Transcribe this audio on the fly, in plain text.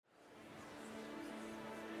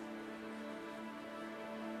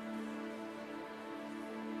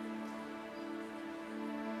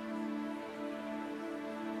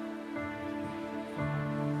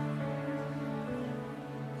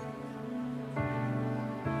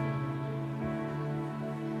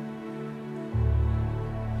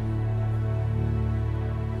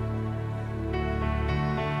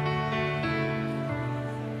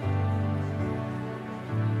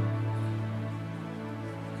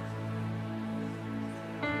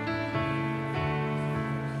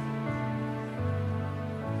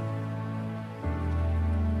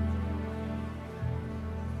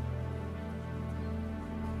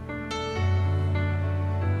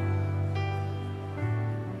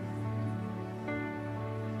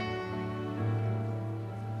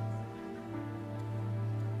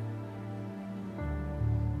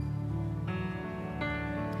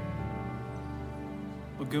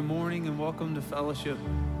Good morning and welcome to fellowship.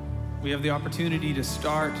 We have the opportunity to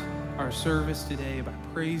start our service today by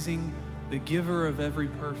praising the giver of every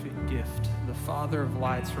perfect gift, the Father of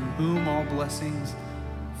lights, from whom all blessings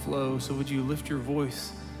flow. So would you lift your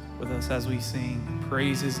voice with us as we sing and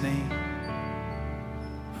praise his name?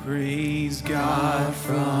 Praise God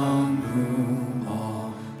from whom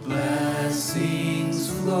all blessings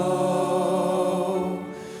flow.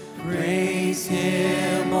 Praise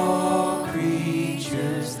him, all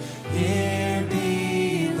creatures here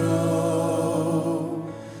below.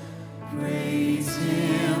 Praise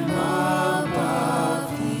him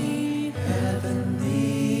above the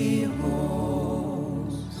heavenly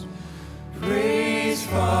hosts. Praise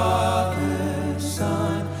Father,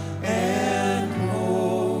 Son, and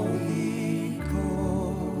Holy Ghost.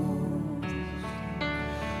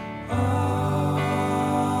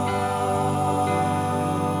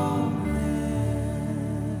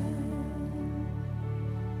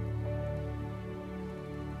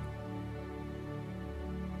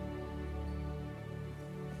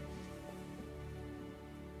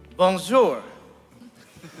 Bonjour.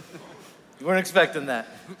 You weren't expecting that.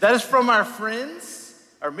 That is from our friends,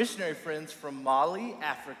 our missionary friends from Mali,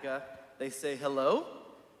 Africa. They say hello.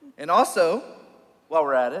 And also, while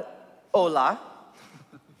we're at it, hola,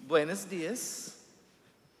 buenos dias,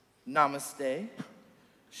 namaste,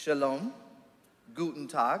 shalom, guten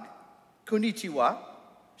tag, konnichiwa,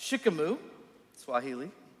 shikamu, Swahili,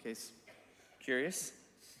 in case you're curious.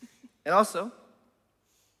 And also,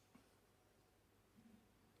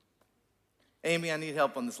 Amy, I need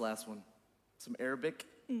help on this last one. Some Arabic?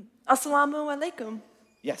 Assalamu alaikum.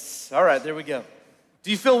 Yes. All right, there we go.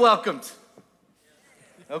 Do you feel welcomed?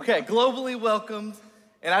 Okay, globally welcomed.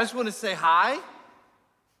 And I just want to say hi.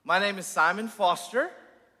 My name is Simon Foster,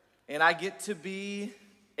 and I get to be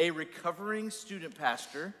a recovering student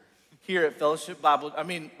pastor here at Fellowship Bible.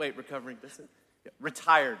 Recovering, that's it? Yeah,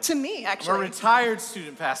 retired. To me, actually. I'm a retired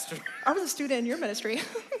student pastor. I was a student in your ministry.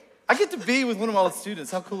 I get to be with one of my old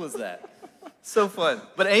students. How cool is that? So fun.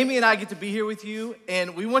 But Amy and I get to be here with you,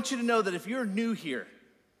 and we want you to know that if you're new here,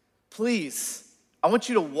 please, I want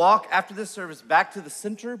you to walk after this service back to the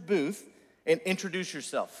center booth and introduce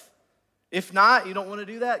yourself. If not, you don't want to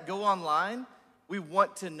do that, go online. We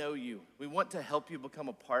want to know you. We want to help you become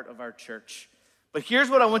a part of our church. But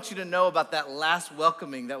here's what I want you to know about that last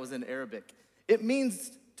welcoming that was in Arabic. It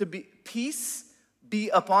means to be, peace be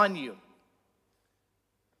upon you.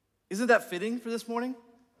 Isn't that fitting for this morning?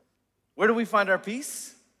 Where do we find our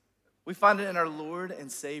peace? We find it in our Lord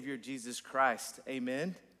and Savior, Jesus Christ.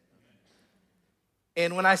 Amen.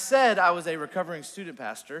 And when I said I was a recovering student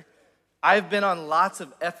pastor, I've been on lots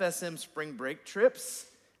of FSM spring break trips,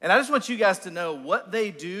 and I just want you guys to know what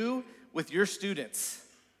they do with your students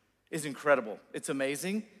is incredible. It's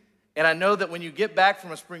amazing. And I know that when you get back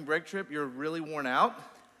from a spring break trip, you're really worn out.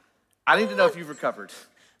 I need to know if you've recovered.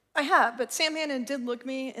 I have, but Sam Hannon did look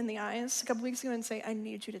me in the eyes a couple weeks ago and say, I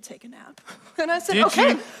need you to take a nap. And I said,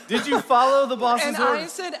 okay. Did you follow the boss's and orders? I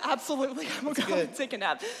said, absolutely, I'm going to take a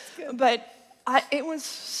nap. But it was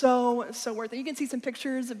so worth it. You can see some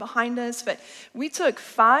pictures behind us, but we took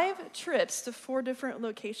 5 trips to 4 different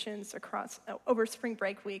locations over spring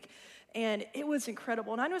break week, and it was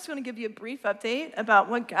incredible. And I'm just going to give you a brief update about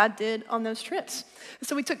what God did on those trips.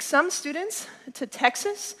 So we took some students to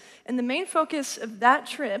Texas, and the main focus of that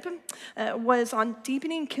trip was on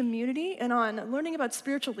deepening community and on learning about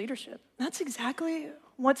spiritual leadership. That's exactly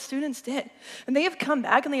what students did. And they have come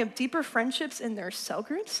back and they have deeper friendships in their cell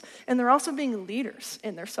groups, and they're also being leaders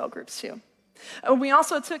in their cell groups too. We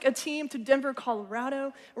also took a team to Denver,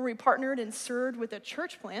 Colorado, where we partnered and served with a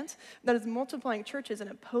church plant that is multiplying churches in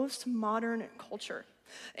a postmodern culture.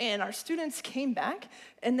 And our students came back,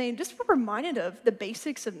 and they just were reminded of the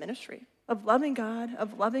basics of ministry, of loving God,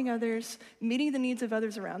 of loving others, meeting the needs of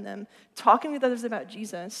others around them, talking with others about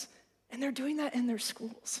Jesus, and they're doing that in their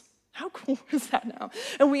schools. How cool is that now?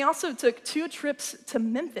 And we also took 2 trips to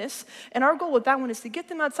Memphis, and our goal with that one is to get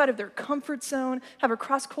them outside of their comfort zone, have a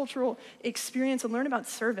cross-cultural experience, and learn about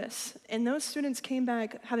service. And those students came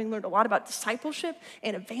back having learned a lot about discipleship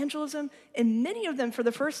and evangelism, and many of them for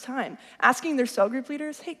the first time asking their cell group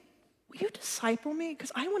leaders, hey, will you disciple me?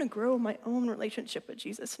 Because I want to grow my own relationship with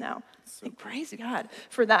Jesus now. Praise God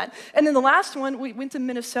for that. And then the last one, we went to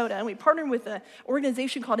Minnesota, and we partnered with an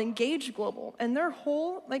organization called Engage Global. And their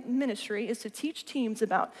whole ministry is to teach teams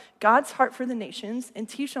about God's heart for the nations and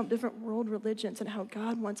teach them different world religions and how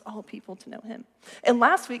God wants all people to know him. And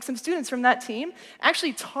last week, some students from that team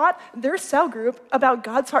actually taught their cell group about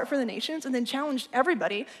God's heart for the nations and then challenged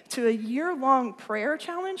everybody to a year-long prayer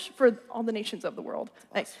challenge for all the nations of the world.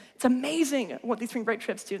 Awesome. It's amazing what these spring break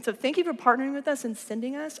trips do. And so thank you for partnering with us and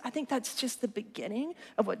sending us. I think that's just the beginning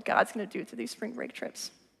of what God's gonna do through these spring break trips.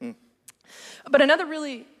 But another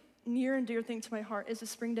really near and dear thing to my heart is the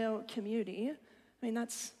Springdale community. I mean,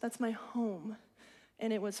 that's my home,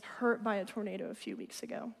 and it was hurt by a tornado a few weeks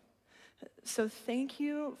ago. So thank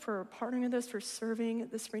you for partnering with us, for serving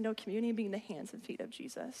the Springdale community and being the hands and feet of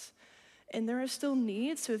Jesus. And there are still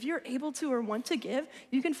needs, so if you're able to or want to give,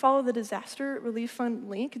 you can follow the Disaster Relief Fund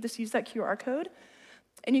link, just use that QR code,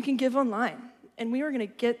 and you can give online. And we are gonna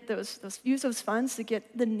get use those funds to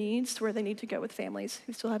get the needs to where they need to go with families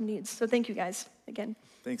who still have needs. So thank you guys, again.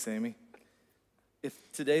 Thanks, Amy. If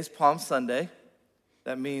today's Palm Sunday,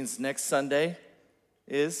 that means next Sunday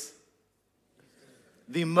is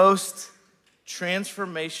the most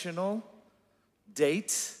transformational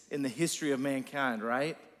date in the history of mankind,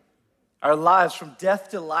 right? Our lives from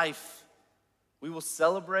death to life. We will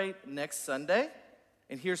celebrate next Sunday,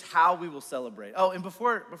 and here's how we will celebrate. Oh, and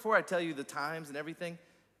before I tell you the times and everything,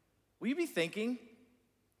 will you be thinking,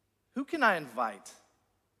 who can I invite?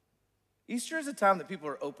 Easter is a time that people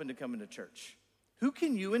are open to coming to church. Who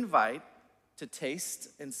can you invite to taste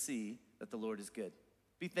and see that the Lord is good?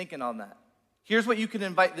 Be thinking on that. Here's what you can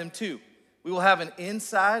invite them to. We will have an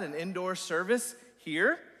indoor service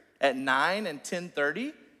here at 9 and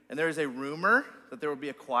 10:30, and there is a rumor that there will be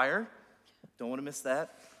a choir. Don't want to miss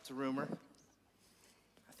that. It's a rumor.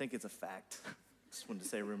 I think it's a fact. Just wanted to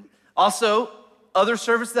say rumor. Also, other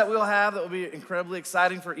service that we'll have that will be incredibly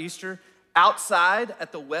exciting for Easter, outside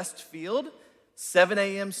at the West Field, 7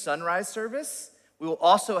 a.m. sunrise service. We will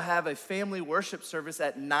also have a family worship service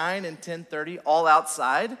at 9 and 10:30, all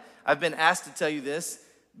outside. I've been asked to tell you this,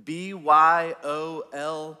 BYOLCC.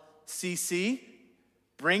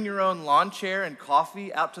 Bring your own lawn chair and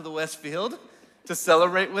coffee out to the West Field to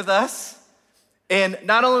celebrate with us. And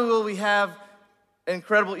not only will we have an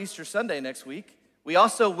incredible Easter Sunday next week, we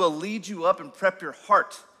also will lead you up and prep your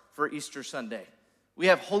heart for Easter Sunday. We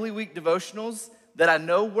have Holy Week devotionals that I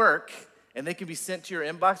know work, and they can be sent to your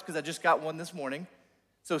inbox because I just got one this morning.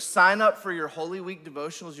 So sign up for your Holy Week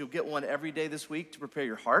devotionals. You'll get one every day this week to prepare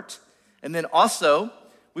your heart. And then also,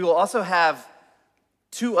 we will also have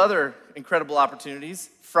 2 other incredible opportunities.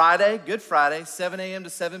 Friday, Good Friday, 7 a.m. to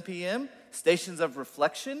 7 p.m., Stations of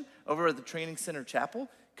Reflection over at the Training Center Chapel.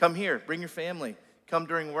 Come here, bring your family, come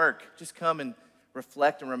during work. Just come and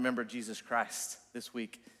reflect and remember Jesus Christ this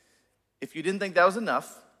week. If you didn't think that was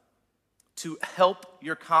enough, to help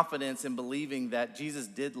your confidence in believing that Jesus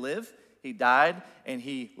did live, he died, and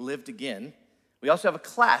he lived again, we also have a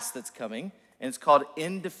class that's coming, and it's called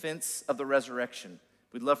In Defense of the Resurrection.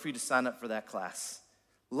 We'd love for you to sign up for that class.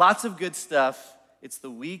 Lots of good stuff. It's the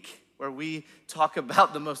week where we talk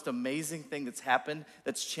about the most amazing thing that's happened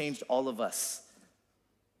that's changed all of us.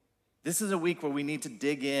 This is a week where we need to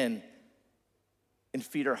dig in and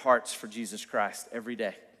feed our hearts for Jesus Christ every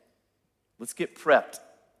day. Let's get prepped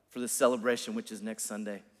for this celebration, which is next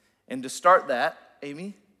Sunday. And to start that,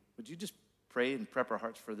 Amy, would you just pray and prep our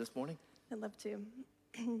hearts for this morning? I'd love to.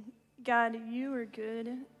 God, you are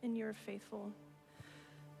good and you are faithful.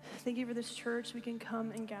 Thank you for this church. We can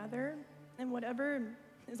come and gather, and whatever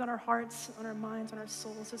is on our hearts, on our minds, on our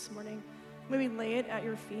souls this morning, may we lay it at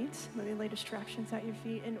your feet. May we lay distractions at your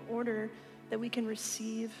feet in order that we can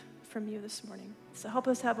receive from you this morning. So help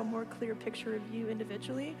us have a more clear picture of you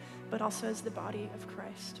individually, but also as the body of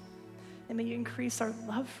Christ. And may you increase our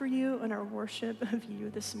love for you and our worship of you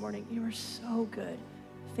this morning. You are so good.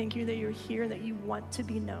 Thank you that you're here and that you want to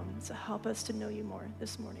be known. So help us to know you more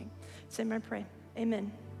this morning. Say my prayer.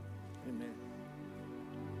 Amen. Amen.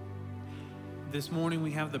 This morning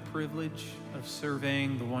we have the privilege of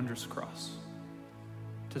surveying the wondrous cross.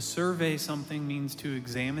 To survey something means to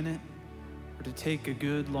examine it or to take a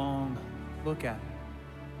good long look at it,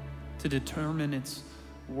 to determine its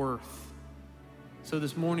worth. So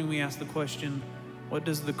this morning we ask the question, what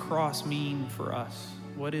does the cross mean for us?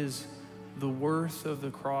 What is the worth of the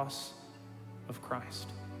cross of Christ?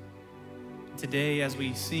 Today, as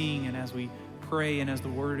we sing and as we pray and as the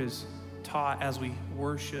word is taught, as we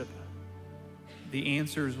worship, the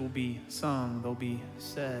answers will be sung, they'll be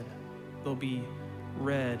said, they'll be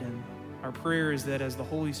read. And our prayer is that as the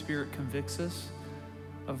Holy Spirit convicts us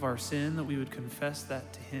of our sin, that we would confess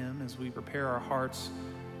that to him as we prepare our hearts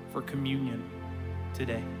for communion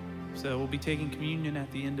today. So we'll be taking communion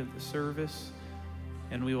at the end of the service,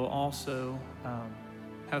 and we will also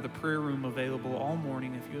have the prayer room available all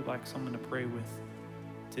morning if you would like someone to pray with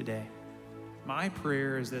today. My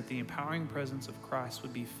prayer is that the empowering presence of Christ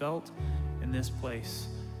would be felt in this place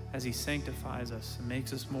as he sanctifies us and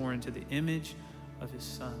makes us more into the image of his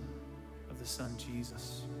Son, of the Son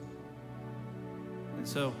Jesus. And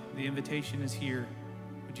so the invitation is here.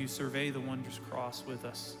 Would you survey the wondrous cross with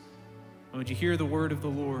us? And would you hear the word of the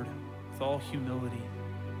Lord with all humility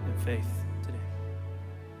and faith today?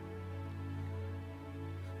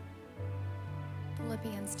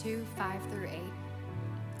 Philippians 2:5-8.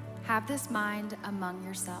 Have this mind among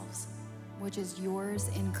yourselves, which is yours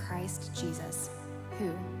in Christ Jesus,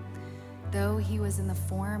 who, though he was in the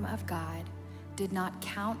form of God, did not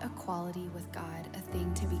count equality with God a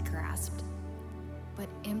thing to be grasped, but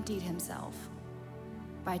emptied himself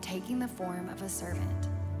by taking the form of a servant,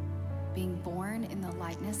 being born in the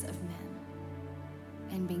likeness of men,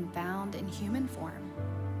 and being found in human form,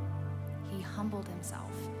 he humbled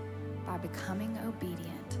himself by becoming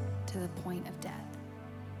obedient to the point of death,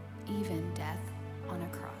 even death on a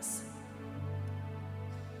cross.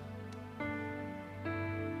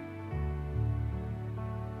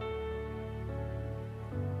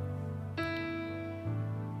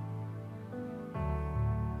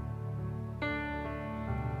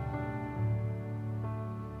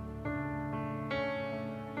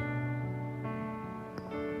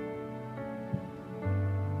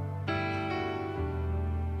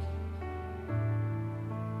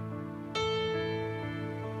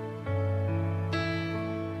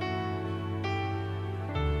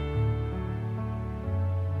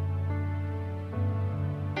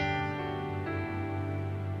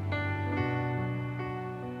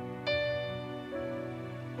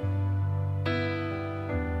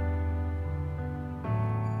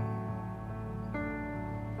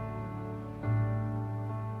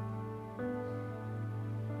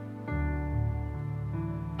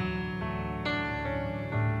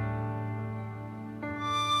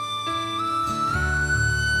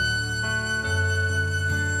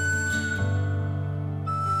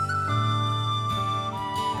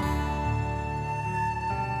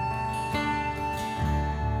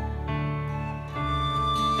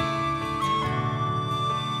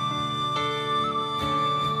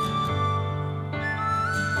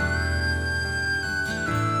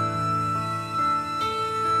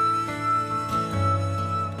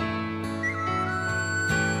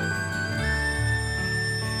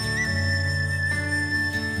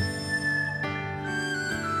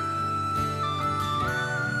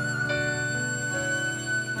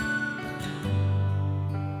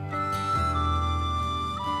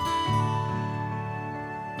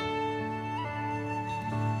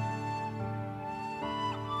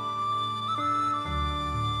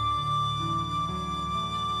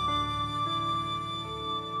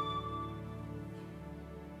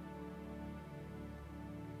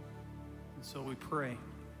 So we pray.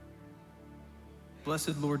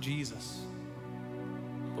 Blessed Lord Jesus,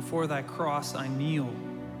 before thy cross I kneel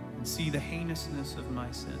and see the heinousness of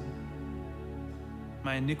my sin,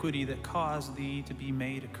 my iniquity that caused thee to be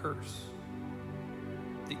made a curse,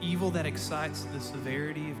 the evil that excites the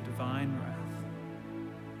severity of divine wrath.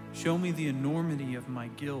 Show me the enormity of my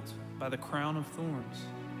guilt by the crown of thorns,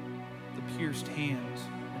 the pierced hands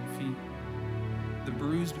and feet, the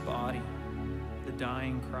bruised body, the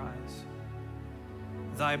dying cries.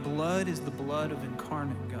 Thy blood is the blood of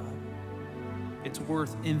incarnate God. Its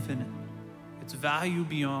worth infinite, its value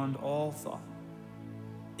beyond all thought.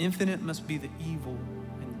 Infinite must be the evil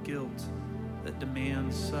and guilt that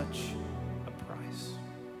demands such a price.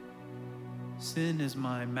 Sin is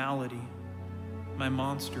my malady, my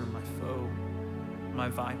monster, my foe, my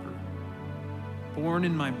viper. Born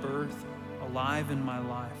in my birth, alive in my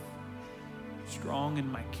life, strong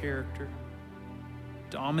in my character,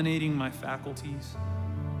 dominating my faculties,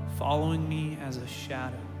 following me as a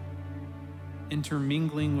shadow,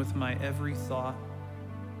 intermingling with my every thought,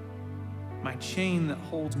 my chain that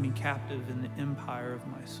holds me captive in the empire of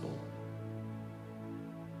my soul.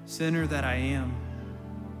 Sinner that I am,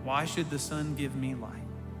 why should the sun give me light?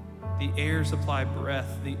 The air supply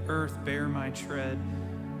breath, the earth bear my tread,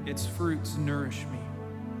 its fruits nourish me,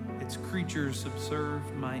 its creatures subserve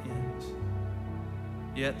my ends.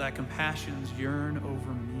 Yet thy compassions yearn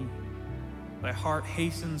over me. Thy heart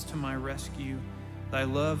hastens to my rescue. Thy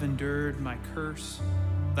love endured my curse.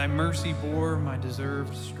 Thy mercy bore my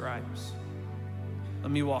deserved stripes.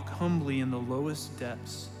 Let me walk humbly in the lowest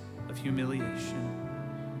depths of humiliation,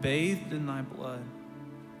 bathed in thy blood,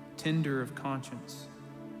 tender of conscience,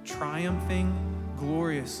 triumphing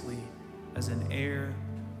gloriously as an heir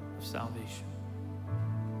of salvation.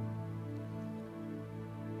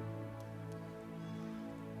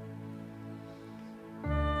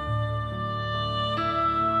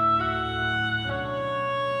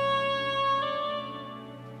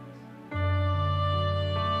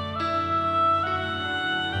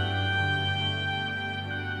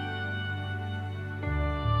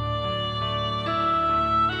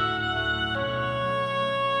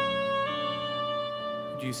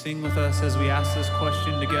 you sing with us as we ask this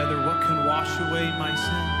question together? What can wash away my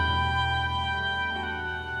sin?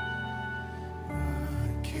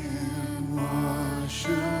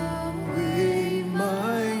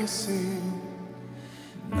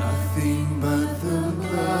 Nothing but the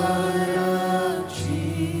blood of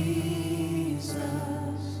Jesus.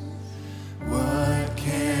 What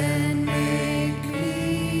can make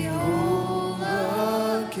me whole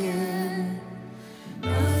again?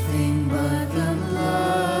 Nothing but the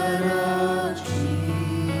blood of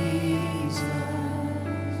Jesus.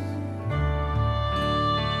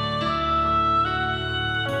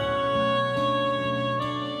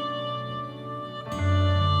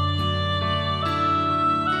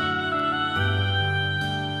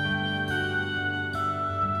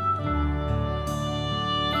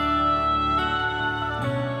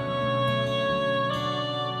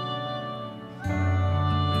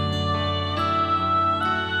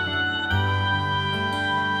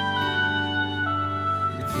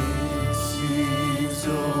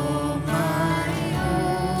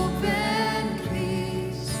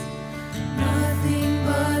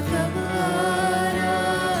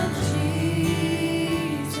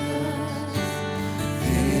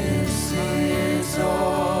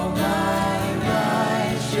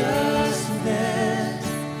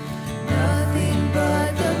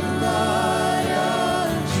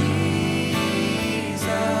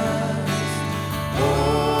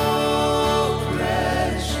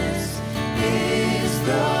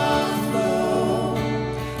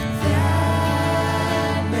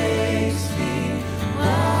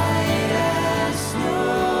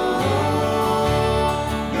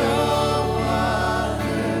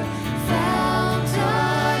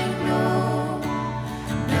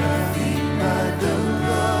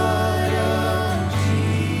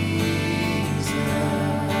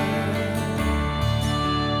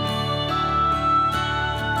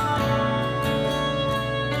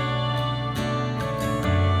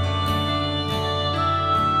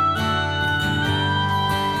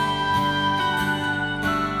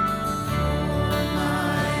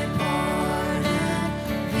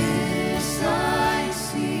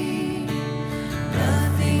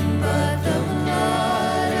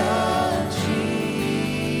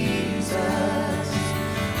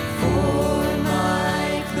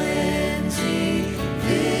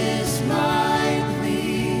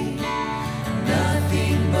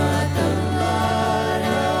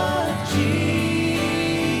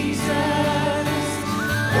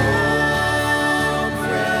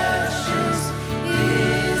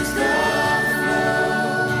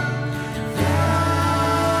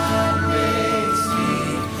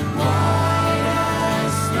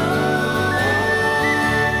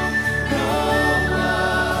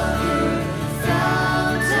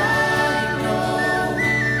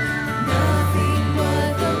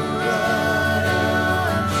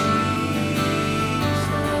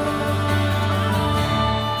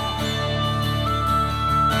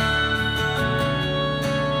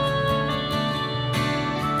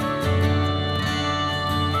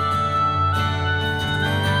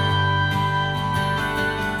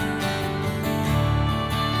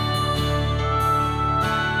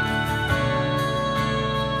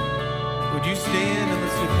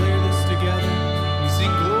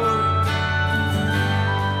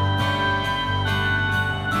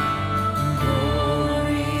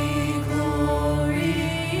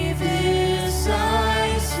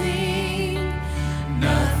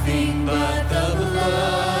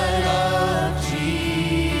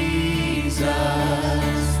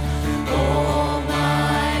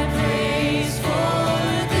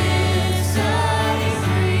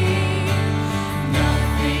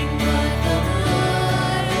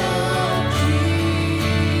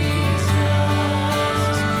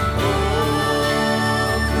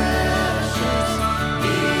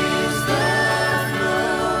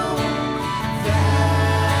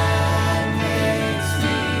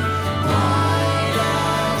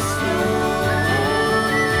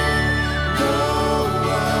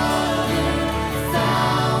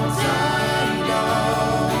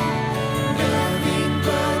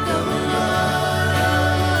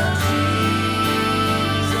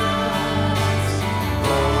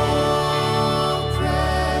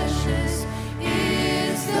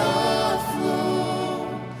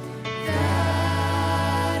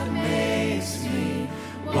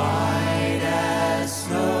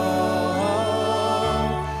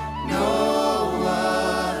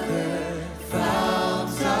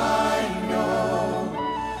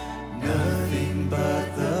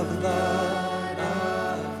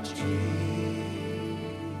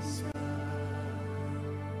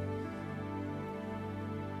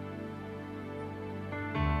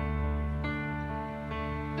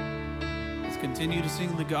 continue to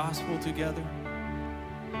sing the gospel together.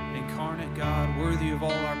 Incarnate God, worthy of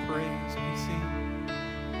all our praise, we sing.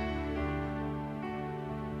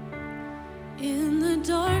 In the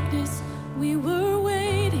darkness, we were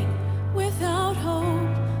waiting without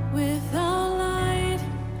hope, without light,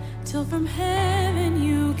 till from heaven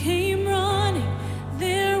you came running.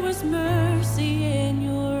 There was mercy in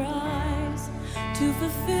your eyes to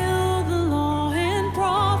fulfill the law and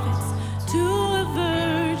prophets. To a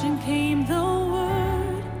virgin came the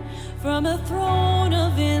word from a throne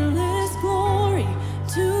of endless glory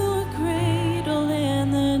to a cradle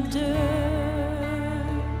in the dirt.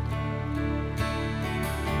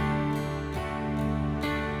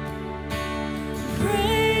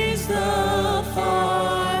 Praise the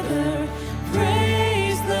Father,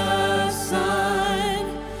 praise the Son,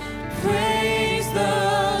 praise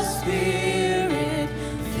the Spirit,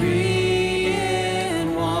 three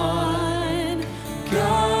in one.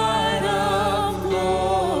 God of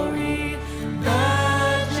glory,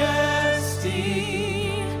 majesty,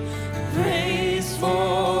 praise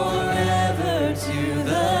forever to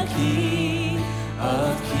the King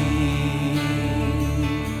of Kings.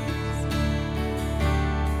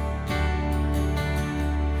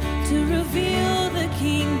 To reveal the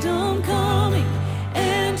kingdom coming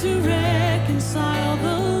and to reconcile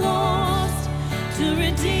the lost, to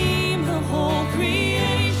redeem the whole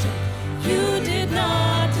creation. You did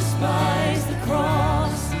not despise the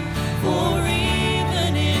cross, for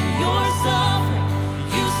even in your suffering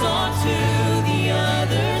you saw to the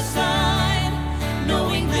other side,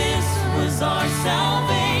 knowing this was our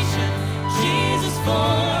salvation. Jesus, for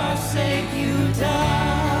our sake you died.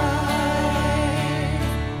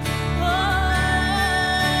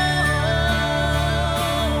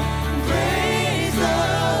 Praise the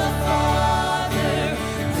Father,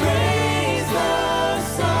 praise the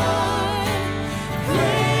Son,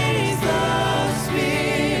 praise the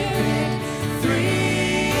Spirit,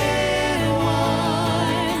 three in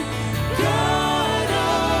one. God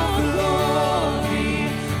of glory,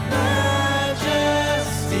 majesty,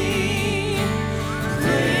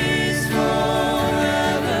 praise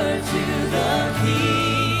forever to the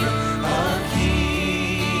King of Kings.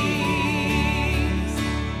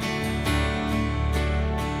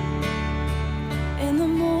 In the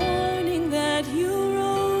morning that you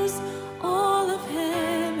rose, all of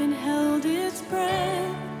heaven held its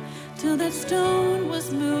breath, till that stone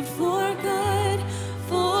was moved for good,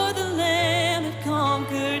 for the Lamb had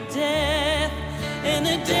conquered death, and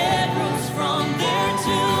the dead rose from their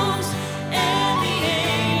tombs, and the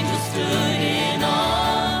angels stood in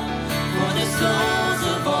awe, for the souls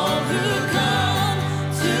of all who come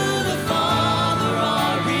to the Father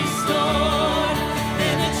are restored,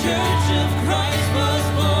 and the church of Christ was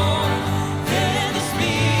born. Then the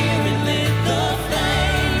Spirit lit the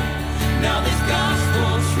flame. Now this gospel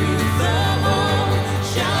truth of old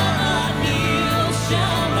shall not kneel,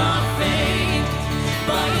 shall not faint.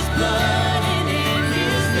 By His blood and in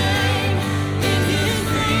His name, in His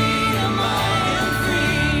freedom I am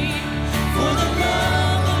free. For the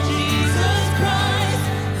love of Jesus Christ,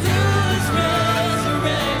 who has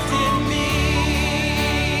resurrected me.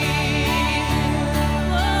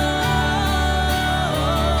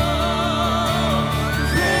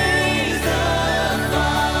 Praise the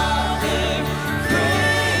Father,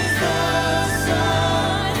 praise the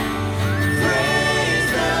Son, praise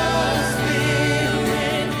the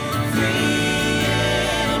Spirit, three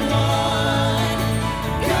in one.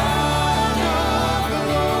 God of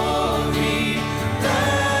glory,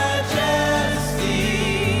 majesty,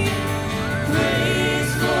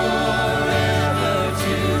 praise forever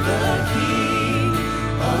to the King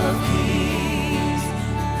of Kings.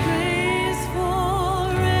 Praise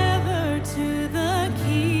forever to the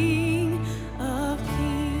King of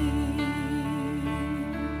Kings.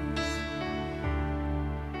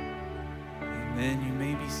 Amen. You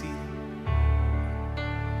may be seated.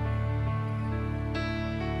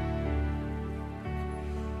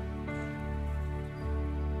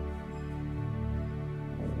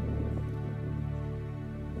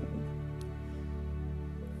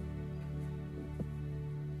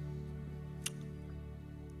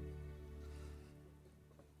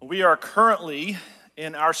 We are currently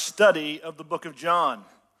in our study of the book of John.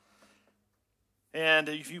 And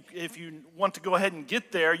if you want to go ahead and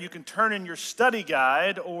get there, you can turn in your study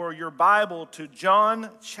guide or your Bible to John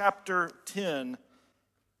chapter 10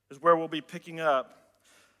 is where we'll be picking up.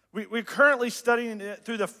 We're currently studying it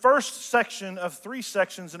through the first section of 3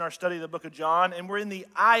 sections in our study of the book of John, and we're in the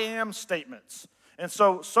I am statements. And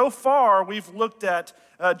so far we've looked at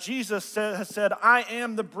Jesus has said, I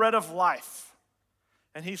am the bread of life.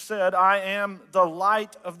 And he said, I am the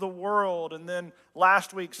light of the world. And then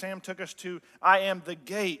last week, Sam took us to, I am the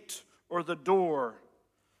gate or the door.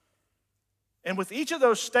 And with each of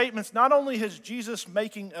those statements, not only is Jesus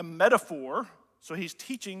making a metaphor, so he's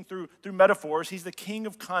teaching through metaphors. He's the king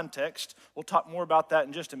of context. We'll talk more about that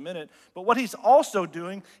in just a minute. But what he's also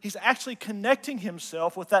doing, he's actually connecting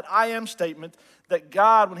himself with that I am statement that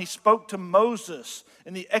God, when he spoke to Moses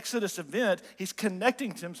in the Exodus event, he's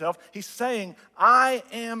connecting to himself. He's saying, I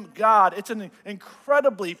am God. It's an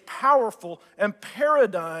incredibly powerful and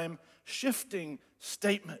paradigm-shifting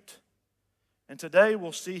statement. And today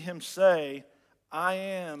we'll see him say, I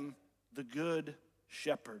am the good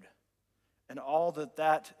shepherd, and all that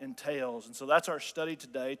that entails. And so that's our study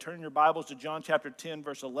today. Turn your Bibles to John chapter 10,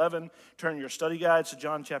 verse 11. Turn your study guides to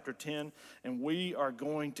John chapter 10, and we are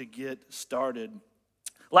going to get started.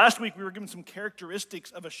 Last week, we were given some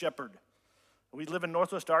characteristics of a shepherd. We live in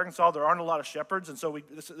Northwest Arkansas. There aren't a lot of shepherds, and so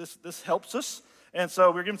this helps us. And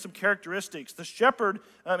so we're given some characteristics. The shepherd,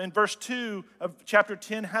 in verse 2 of chapter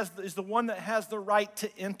 10, is the one that has the right to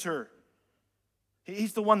enter.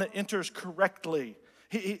 He's the one that enters correctly.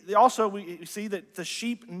 Also, we see that the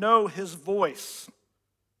sheep know his voice.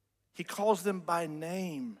 He calls them by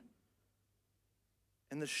name,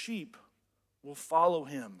 and the sheep will follow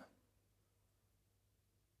him.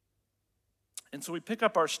 And so we pick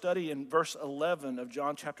up our study in verse 11 of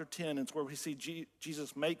John chapter 10. It's where we see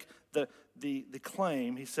Jesus make the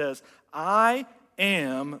claim. He says, I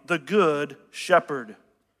am the good shepherd.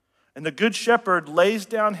 And the good shepherd lays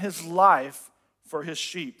down his life for his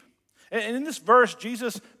sheep. And in this verse,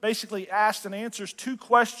 Jesus basically asks and answers two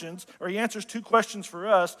questions, or he answers two questions for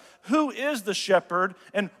us. Who is the shepherd,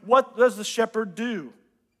 and what does the shepherd do?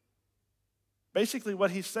 Basically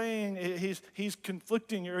what he's saying, he's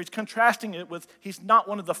conflicting, or he's contrasting it with, he's not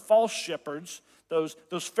one of the false shepherds, those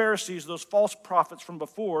Pharisees, those false prophets from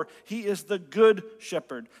before. He is the good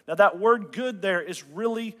shepherd. Now that word good there is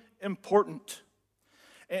really important.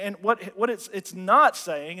 And what it's not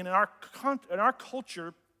saying, and in our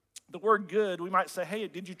culture, the word good, we might say, hey,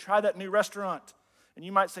 did you try that new restaurant? And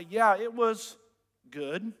you might say, yeah, it was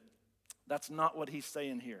good. That's not what he's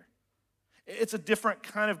saying here. It's a different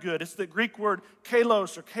kind of good. It's the Greek word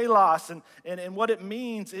kalos or kalos, and what it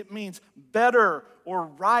means better or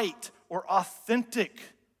right or authentic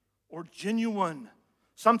or genuine.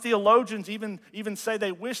 Some theologians even say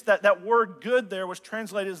they wish that word good there was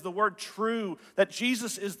translated as the word true, that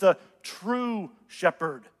Jesus is the true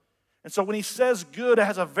shepherd. And so when he says good, it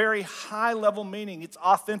has a very high level meaning. It's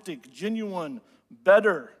authentic, genuine,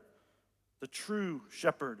 better, the true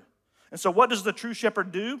shepherd. And so what does the true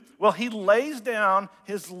shepherd do? Well, he lays down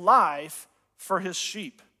his life for his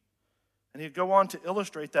sheep. And he'll go on to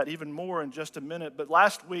illustrate that even more in just a minute. But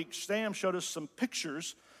last week, Sam showed us some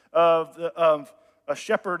pictures of a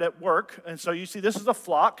shepherd at work. And so you see this is a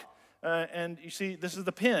flock, and you see this is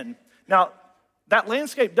the pen. Now, that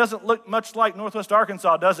landscape doesn't look much like Northwest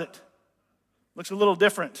Arkansas, does it? Looks a little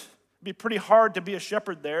different. It'd be pretty hard to be a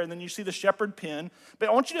shepherd there. And then you see the shepherd pen. But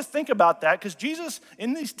I want you to think about that, because Jesus,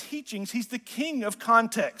 in these teachings, he's the king of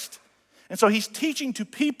context. And so he's teaching to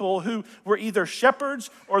people who were either shepherds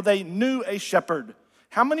or they knew a shepherd.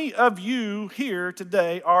 How many of you here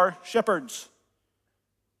today are shepherds?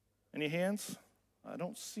 Any hands? I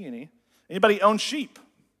don't see any. Anybody own sheep?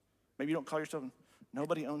 Maybe you don't call yourself.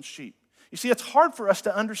 Nobody owns sheep. You see, it's hard for us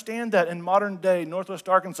to understand that in modern day Northwest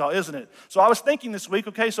Arkansas, isn't it? So I was thinking this week,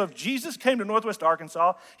 okay, so if Jesus came to Northwest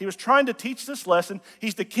Arkansas, he was trying to teach this lesson,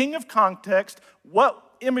 he's the king of context, what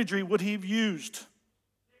imagery would he have used?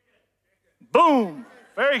 Boom!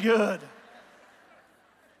 Very good.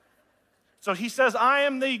 So he says, I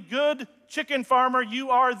am the good chicken farmer,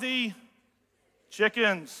 you are the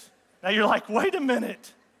chickens. Now you're like, wait a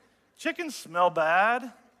minute. Chickens smell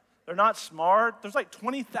bad. They're not smart. There's like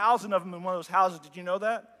 20,000 of them in one of those houses. Did you know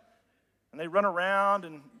that? And they run around,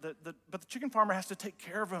 but the chicken farmer has to take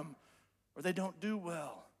care of them, or they don't do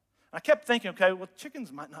well. And I kept thinking, okay, well,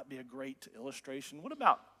 chickens might not be a great illustration. What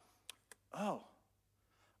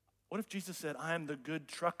if Jesus said, I am the good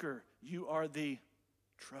trucker, you are the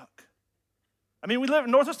truck? I mean, we live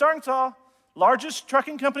in Northwest Arkansas, largest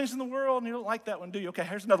trucking companies in the world, and you don't like that one, do you? Okay,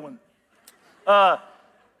 here's another one.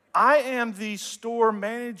 I am the store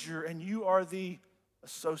manager and you are the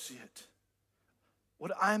associate.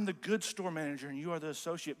 I am the good store manager and you are the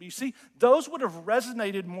associate. But you see, those would have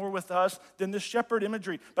resonated more with us than the shepherd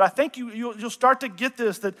imagery. But I think you'll start to get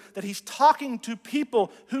this, that he's talking to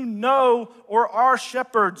people who know or are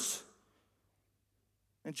shepherds.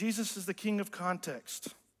 And Jesus is the king of context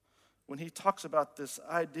when he talks about this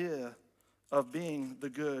idea of being the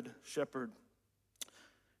good shepherd.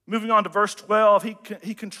 Moving on to verse 12,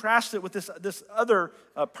 he contrasts it with this other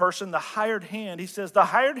person, the hired hand. He says, the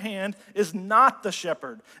hired hand is not the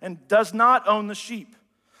shepherd and does not own the sheep.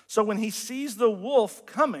 So when he sees the wolf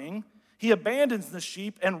coming, he abandons the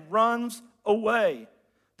sheep and runs away.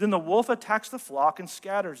 Then the wolf attacks the flock and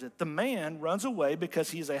scatters it. The man runs away because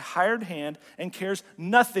he is a hired hand and cares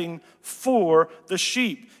nothing for the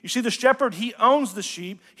sheep. You see, the shepherd, he owns the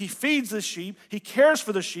sheep, he feeds the sheep, he cares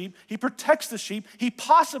for the sheep, he protects the sheep, he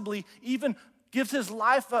possibly even gives his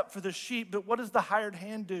life up for the sheep. But what does the hired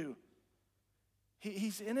hand do?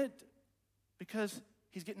 He's in it because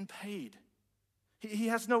he's getting paid. He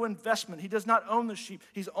has no investment. He does not own the sheep.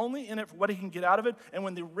 He's only in it for what he can get out of it. And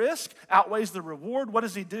when the risk outweighs the reward, what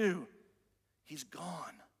does he do? He's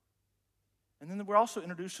gone. And then we're also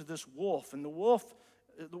introduced to this wolf. And the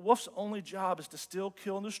wolf's only job is to steal,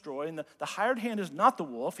 kill, and destroy. And the hired hand is not the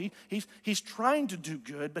wolf. He's trying to do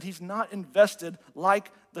good, but he's not invested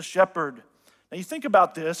like the shepherd. Now you think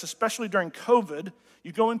about this, especially during COVID.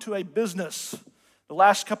 You go into a business the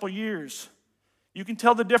last couple years. You can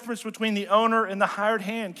tell the difference between the owner and the hired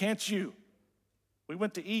hand, can't you? We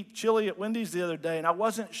went to eat chili at Wendy's the other day, and I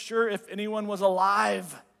wasn't sure if anyone was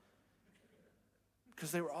alive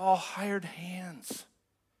because they were all hired hands.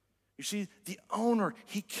 You see, the owner,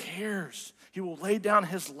 he cares. He will lay down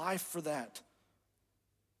his life for that.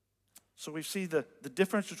 So we see the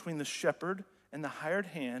difference between the shepherd and the hired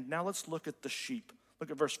hand. Now let's look at the sheep.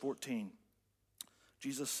 Look at verse 14.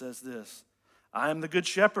 Jesus says this, I am the good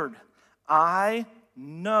shepherd. I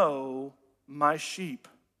know my sheep,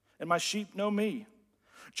 and my sheep know me.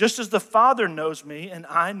 Just as the Father knows me, and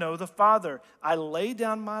I know the Father. I lay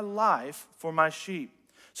down my life for my sheep.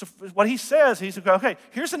 So what he says, he's like, okay,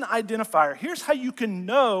 here's an identifier. Here's how you can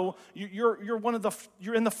know you're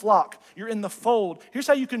in the flock. You're in the fold. Here's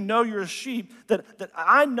how you can know you're a sheep, that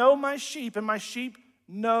I know my sheep, and my sheep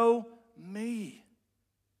know me.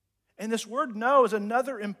 And this word know is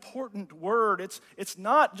another important word. It's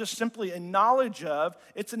not just simply a knowledge of,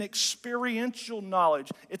 it's an experiential knowledge.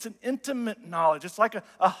 It's an intimate knowledge. It's like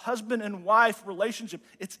a husband and wife relationship.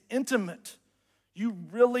 It's intimate. You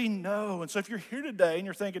really know. And so if you're here today and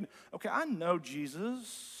you're thinking, okay, I know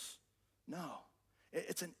Jesus. No,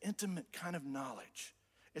 it's an intimate kind of knowledge.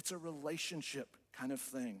 It's a relationship kind of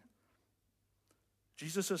thing.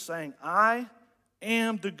 Jesus is saying, I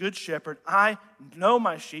am the good shepherd. I know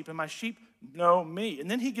my sheep, and my sheep know me.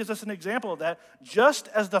 And then he gives us an example of that. Just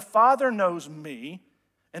as the Father knows me,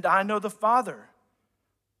 and I know the Father.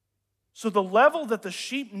 So the level that the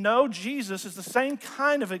sheep know Jesus is the same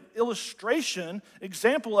kind of illustration,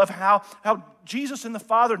 example of how Jesus and the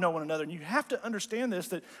Father know one another. And you have to understand this,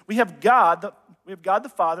 that we have God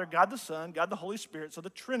the Father, God the Son, God the Holy Spirit, so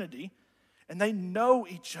the Trinity, and they know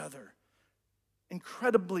each other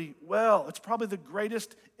incredibly well. It's probably the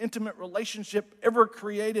greatest intimate relationship ever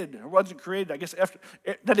created, or wasn't created, I guess, after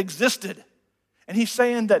that existed. And he's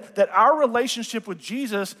saying that our relationship with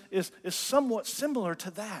Jesus is somewhat similar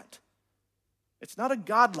to that. It's not a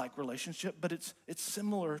God-like relationship, but it's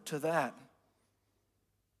similar to that.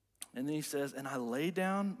 And then he says, and I lay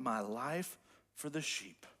down my life for the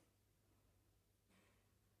sheep.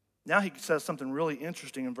 Now he says something really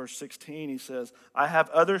interesting in verse 16. He says, I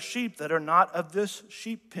have other sheep that are not of this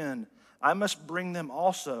sheep pen. I must bring them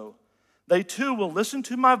also. They too will listen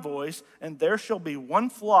to my voice, and there shall be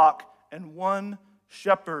one flock and one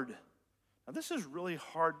shepherd. Now this is really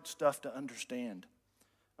hard stuff to understand.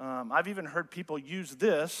 I've even heard people use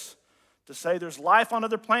this to say there's life on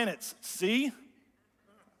other planets. See?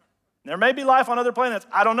 There may be life on other planets.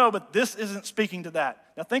 I don't know, but this isn't speaking to that.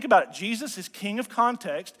 Now think about it. Jesus is king of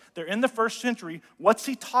context. They're in the first century. What's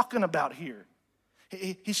he talking about here?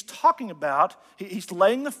 He's talking about, he's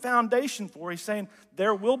laying the foundation for, he's saying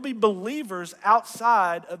there will be believers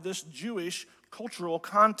outside of this Jewish cultural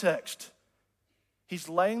context. He's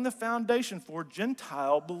laying the foundation for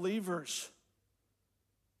Gentile believers.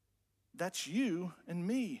 That's you and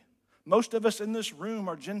me. Most of us in this room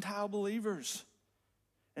are Gentile believers.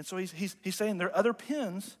 And so he's saying there are other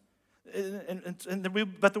pens,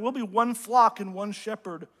 but there will be one flock and one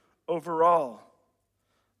shepherd overall.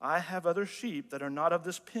 I have other sheep that are not of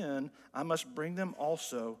this pen. I must bring them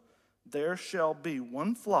also. There shall be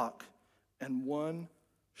one flock and one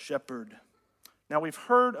shepherd. Now we've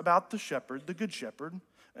heard about the shepherd, the good shepherd,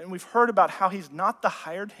 and we've heard about how he's not the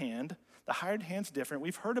hired hand. The hired hand's different.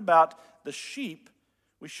 We've heard about the sheep.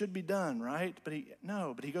 We should be done, right? But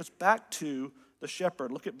he goes back to the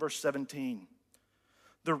shepherd. Look at verse 17.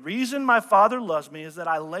 The reason my Father loves me is that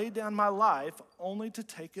I lay down my life only to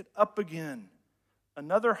take it up again.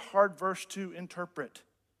 Another hard verse to interpret.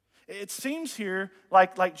 It seems here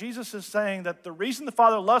like Jesus is saying that the reason the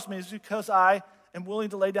Father loves me is because I am willing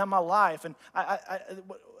to lay down my life. And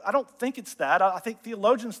I don't think it's that. I think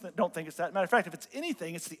theologians don't think it's that. Matter of fact, if it's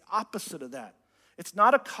anything, it's the opposite of that. It's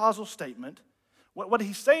not a causal statement. What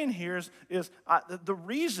he's saying here is the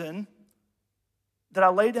reason that I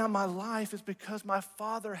lay down my life is because my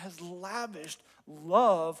Father has lavished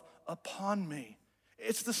love upon me.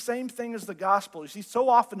 It's the same thing as the gospel. You see, so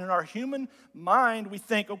often in our human mind, we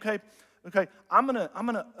think, okay, I'm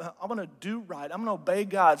gonna do right. I'm gonna obey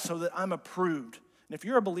God so that I'm approved. And if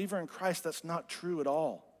you're a believer in Christ, that's not true at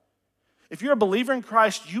all. If you're a believer in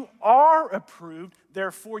Christ, you are approved,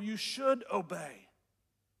 therefore you should obey.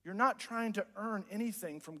 You're not trying to earn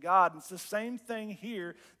anything from God. It's the same thing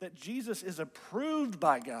here, that Jesus is approved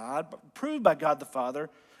by God the Father,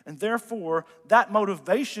 and therefore that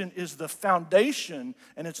motivation is the foundation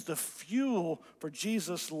and it's the fuel for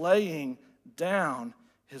Jesus laying down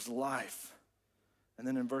his life. And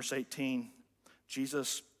then in verse 18,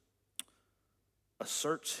 Jesus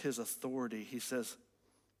asserts his authority. He says,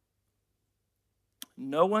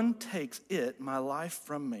 "No one takes my life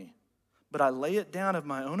from me. But I lay it down of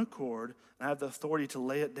my own accord, and I have the authority to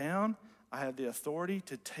lay it down. I have the authority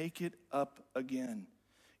to take it up again."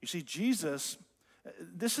 You see, Jesus,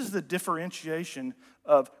 this is the differentiation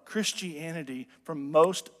of Christianity from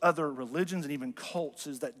most other religions and even cults,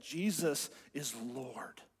 is that Jesus is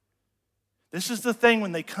Lord. This is the thing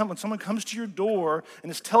when someone comes to your door and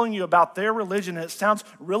is telling you about their religion and it sounds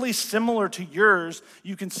really similar to yours,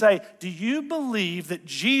 you can say, "Do you believe that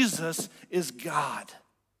Jesus is God?"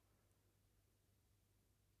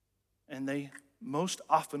 And they most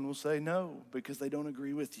often will say no, because they don't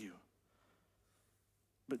agree with you.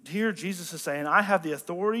 But here Jesus is saying, I have the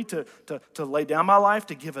authority to lay down my life,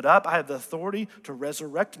 to give it up. I have the authority to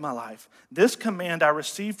resurrect my life. This command I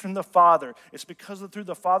received from the Father. It's because through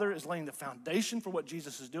the Father is laying the foundation for what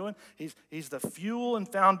Jesus is doing. He's the fuel and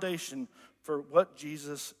foundation for what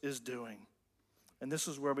Jesus is doing. And this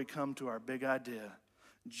is where we come to our big idea.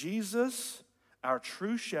 Jesus, our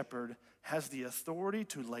true shepherd, has the authority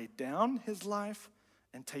to lay down his life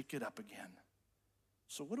and take it up again.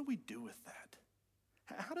 So what do we do with that?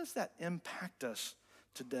 How does that impact us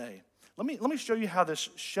today? Let me show you how this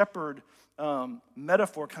shepherd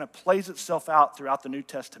metaphor kind of plays itself out throughout the New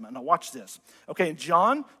Testament. Now watch this. Okay, in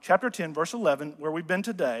John chapter 10, verse 11, where we've been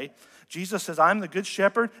today, Jesus says, "I'm the good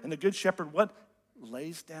shepherd," and the good shepherd, what?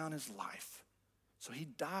 Lays down his life. So he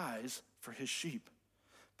dies for his sheep.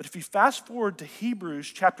 But if you fast forward to Hebrews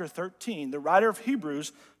chapter 13, the writer of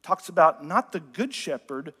Hebrews talks about not the good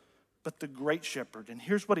shepherd, but the great shepherd. And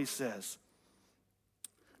here's what he says.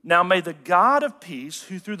 "Now may the God of peace,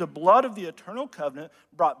 who through the blood of the eternal covenant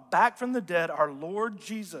brought back from the dead our Lord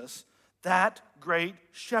Jesus, that great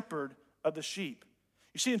shepherd of the sheep."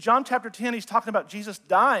 You see, in John chapter 10, he's talking about Jesus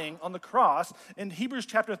dying on the cross. In Hebrews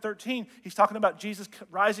chapter 13, he's talking about Jesus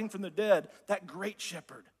rising from the dead, that great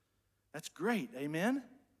shepherd. That's great, amen?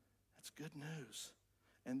 That's good news.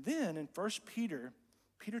 And then in 1 Peter,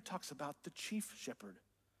 Peter talks about the chief shepherd.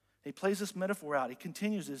 He plays this metaphor out. He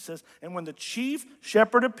continues it. It says, "And when the chief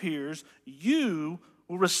shepherd appears, you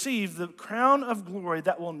will receive the crown of glory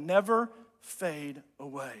that will never fade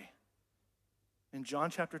away." In John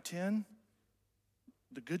chapter 10,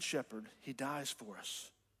 the good shepherd, he dies for us.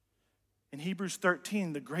 In Hebrews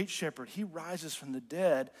 13, the great shepherd, he rises from the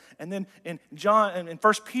dead. And then in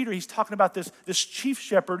 1 Peter, he's talking about this chief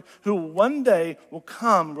shepherd who one day will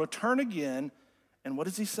come, return again. And what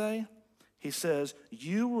does he say? He says,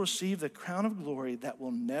 "You will receive the crown of glory that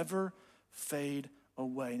will never fade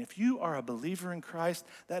away." And if you are a believer in Christ,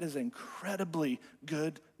 that is incredibly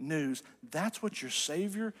good news. That's what your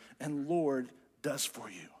Savior and Lord does for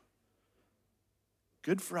you.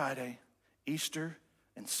 Good Friday, Easter,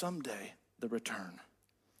 and someday the return.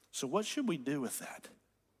 So what should we do with that?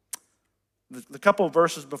 The couple of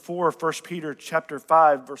verses before 1 Peter chapter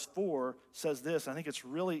 5, verse 4 says this. I think it's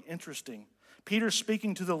really interesting. Peter's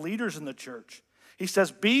speaking to the leaders in the church. He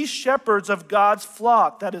says, "Be shepherds of God's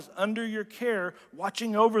flock that is under your care,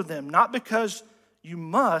 watching over them, not because you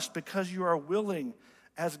must, because you are willing,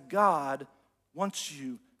 as God wants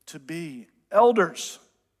you to be." Elders,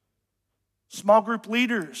 small group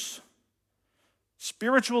leaders,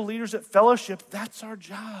 spiritual leaders at Fellowship, that's our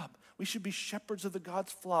job. We should be shepherds of the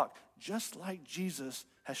God's flock, just like Jesus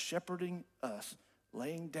has shepherding us,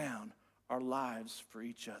 laying down our lives for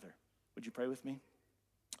each other. Would you pray with me?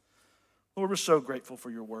 Lord, we're so grateful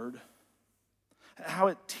for your word, how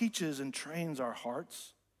it teaches and trains our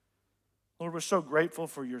hearts. Lord, we're so grateful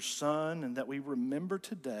for your Son and that we remember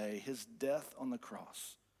today his death on the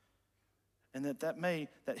cross. and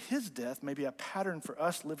that his death may be a pattern for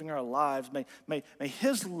us living our lives. May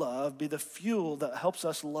his love be the fuel that helps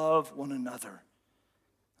us love one another.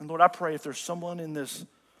 And Lord, I pray if there's someone in this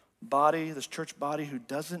body, this church body, who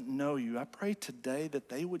doesn't know you, I pray today that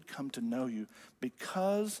they would come to know you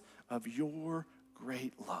because of your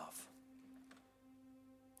great love.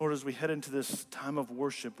 Lord, as we head into this time of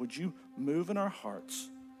worship, would you move in our hearts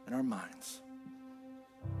and our minds?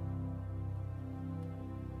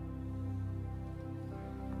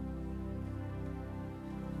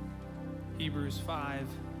 Hebrews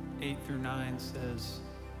 5:8-9 says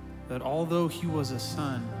that although he was a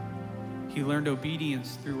son, he learned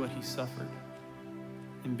obedience through what he suffered.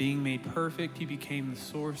 And being made perfect, he became the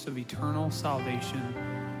source of eternal salvation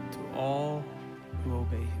to all who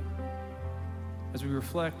obey him. As we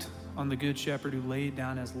reflect on the Good Shepherd who laid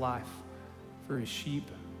down his life for his sheep,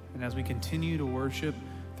 and as we continue to worship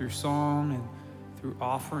through song and through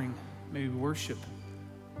offering, may we worship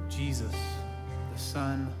Jesus, the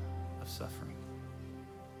Son of suffering.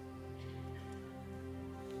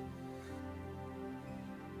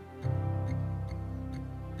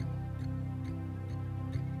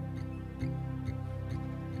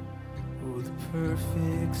 Oh, the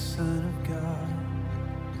perfect Son of God,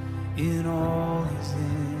 in all his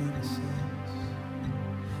innocence,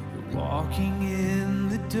 you're walking in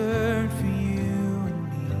the dirt for you and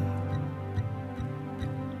me.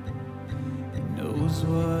 He knows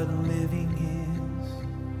what living is.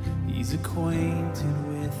 He's acquainted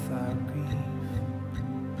with our grief.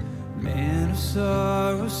 Man of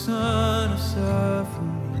sorrow, son of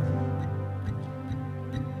suffering,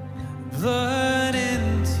 blood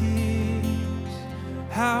and tears,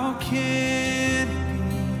 how can it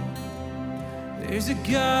be? There's a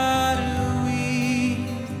God who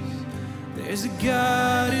weeps, there's a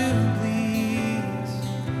God who bleeds.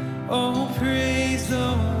 Oh, praise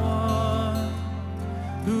the one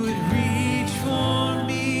who would reach for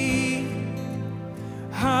me.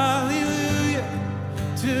 Hallelujah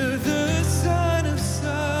to the Son of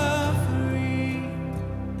suffering.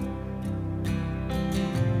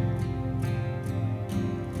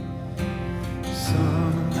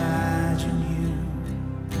 Some imagine you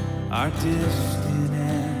are distant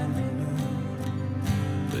and aloof,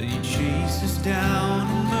 but you chase us down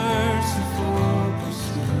in merciful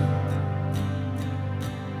pursuit.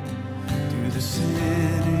 To the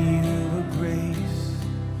sinner you were grace,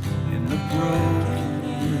 in the broken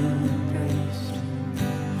you embraced.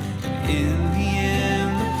 In the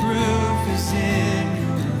end, the proof is in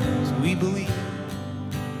your words. We believe.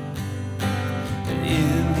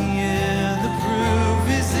 In the end, the proof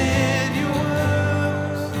is in your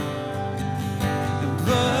words. The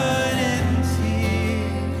blood and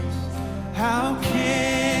tears, how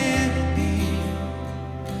can it be?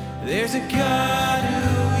 There's a God who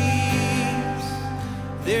weeps,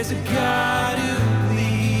 there's a God who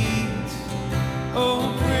bleeds.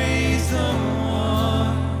 Oh, praise the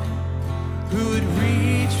one who would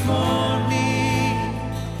reach for me.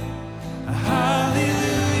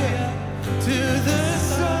 Hallelujah to the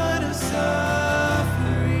Son of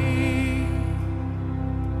suffering.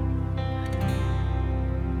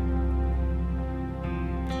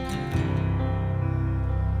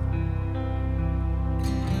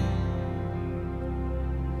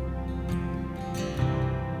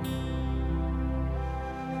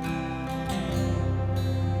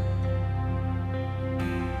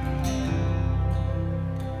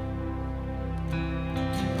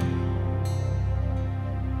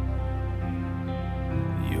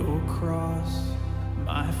 Your cross,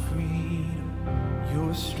 my freedom,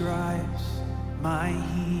 your stripes, my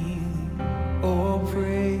healing. Oh,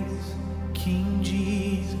 praise King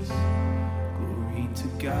Jesus. Glory to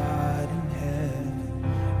God in heaven.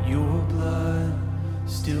 Your blood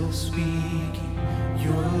still speaking,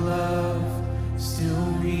 your love still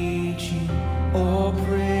reaching. Oh,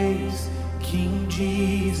 praise King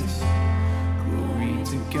Jesus. Glory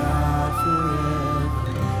to God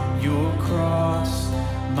forever. Your cross,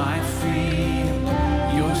 my freedom,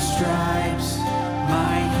 your stripes,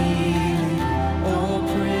 my healing. Oh,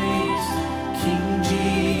 praise King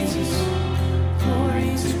Jesus.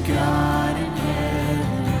 Glory to God in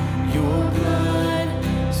heaven. Your blood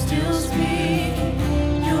still speaking,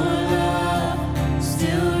 your love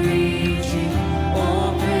still reaching.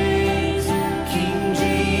 Oh, praise King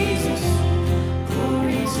Jesus.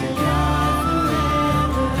 Glory to God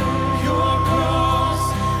forever. Your cross,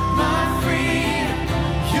 my freedom.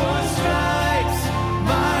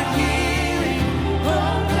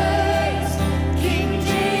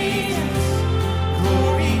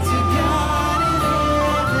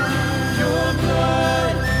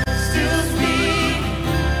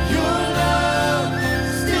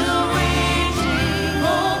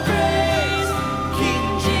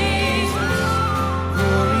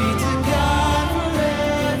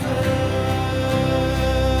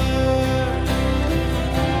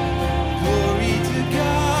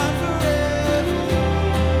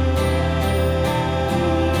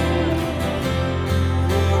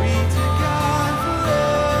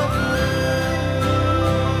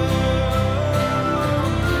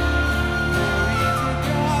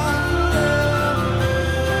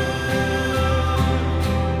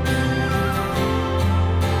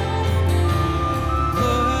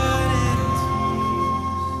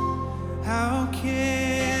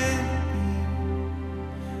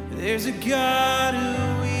 There's a God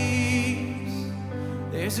who weeps.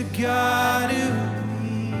 There's a God who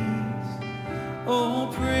bleeds.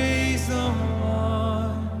 Oh, praise the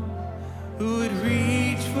one who would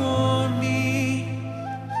reach for me.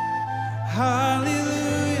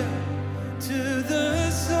 Hallelujah to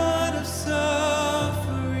the Son of suffering.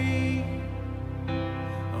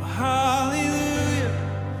 Oh, hallelujah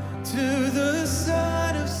to the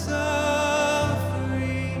Son of suffering.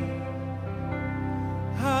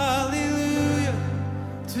 Hallelujah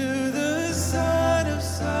to the Son of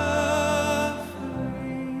suffering.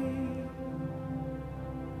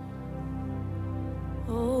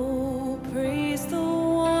 Oh, praise the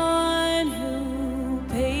one who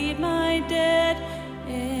paid my debt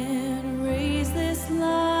and raised this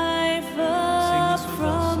life up this with us.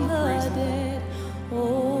 from Oh, the praise the Lord. dead.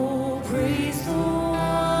 Oh, praise the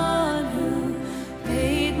one who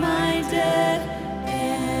paid my debt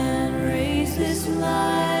and raised this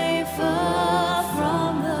life up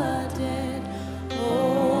from the dead.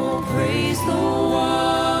 Oh, praise the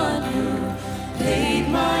one who paid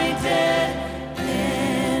my debt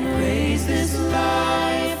and raised this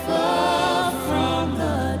life up from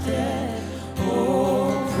the dead.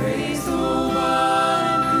 Oh, praise the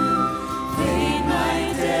one who paid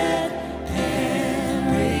my debt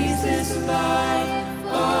and raised this life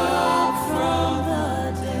up from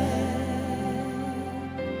the dead.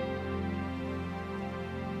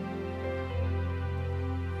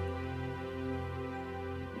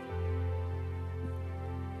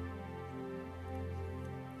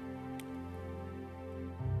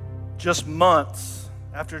 Just months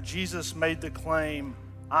after Jesus made the claim,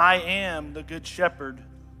 I am the good shepherd,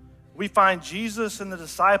 we find Jesus and the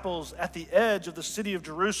disciples at the edge of the city of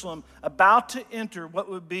Jerusalem about to enter what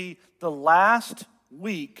would be the last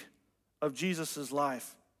week of Jesus'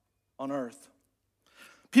 life on earth.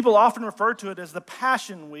 People often refer to it as the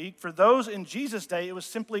Passion Week. For those in Jesus' day, it was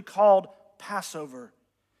simply called Passover.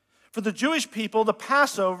 For the Jewish people, the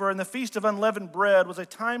Passover and the Feast of Unleavened Bread was a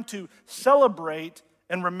time to celebrate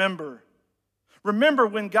and remember. Remember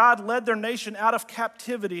when God led their nation out of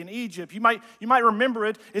captivity in Egypt. You might remember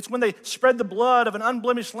it. It's when they spread the blood of an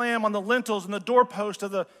unblemished lamb on the lintels and the doorpost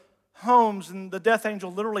of the homes, and the death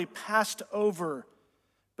angel literally passed over.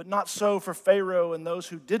 But not so for Pharaoh and those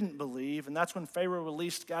who didn't believe. And that's when Pharaoh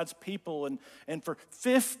released God's people. And for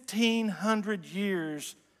 1,500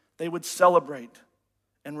 years, they would celebrate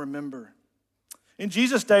and remember. In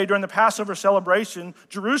Jesus' day, during the Passover celebration,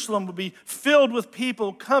 Jerusalem would be filled with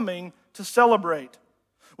people coming to celebrate.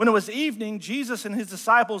 When it was evening, Jesus and his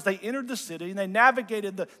disciples, they entered the city and they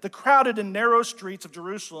navigated the crowded and narrow streets of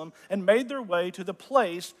Jerusalem and made their way to the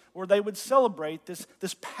place where they would celebrate this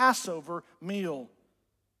Passover meal.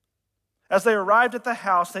 As they arrived at the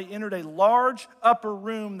house, they entered a large upper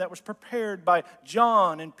room that was prepared by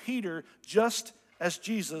John and Peter, just as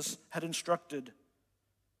Jesus had instructed.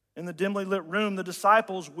 In the dimly lit room, the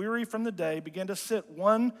disciples, weary from the day, began to sit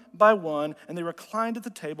one by one, and they reclined at the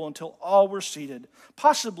table until all were seated.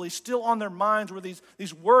 Possibly still on their minds were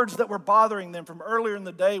these words that were bothering them from earlier in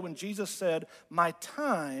the day when Jesus said, "My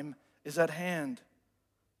time is at hand."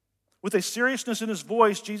 With a seriousness in his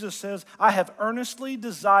voice, Jesus says, "I have earnestly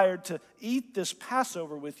desired to eat this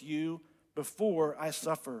Passover with you before I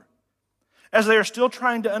suffer." As they are still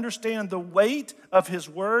trying to understand the weight of his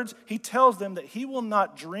words, he tells them that he will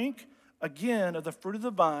not drink again of the fruit of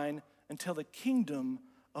the vine until the kingdom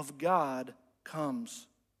of God comes.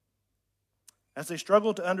 As they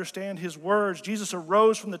struggled to understand his words, Jesus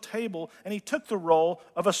arose from the table and he took the role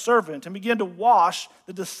of a servant and began to wash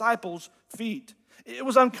the disciples' feet. It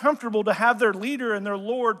was uncomfortable to have their leader and their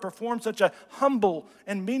Lord perform such a humble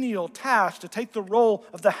and menial task, to take the role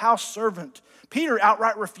of the house servant. Peter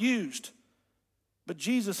outright refused. But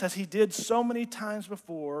Jesus, as he did so many times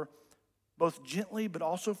before, both gently but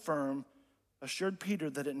also firm, assured Peter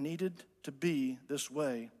that it needed to be this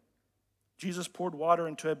way. Jesus poured water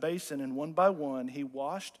into a basin, and one by one he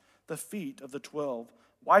washed the feet of the 12,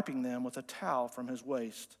 wiping them with a towel from his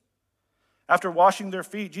waist. After washing their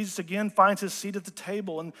feet, Jesus again finds his seat at the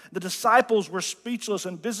table, and the disciples were speechless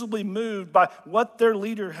and visibly moved by what their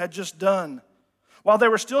leader had just done. While they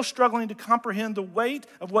were still struggling to comprehend the weight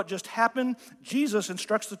of what just happened, Jesus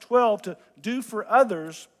instructs the 12 to do for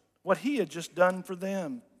others what he had just done for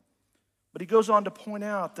them. But he goes on to point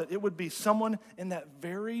out that it would be someone in that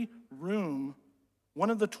very room,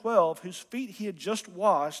 one of the 12, whose feet he had just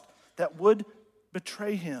washed, that would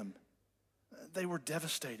betray him. They were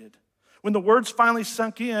devastated. When the words finally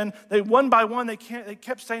sunk in, they one by one, they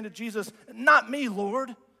kept saying to Jesus, "Not me,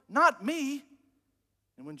 Lord, not me."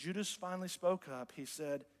 And when Judas finally spoke up, he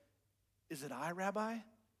said, "Is it I, Rabbi?"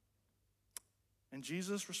 And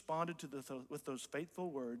Jesus responded with those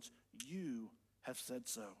faithful words, "You have said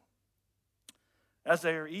so." As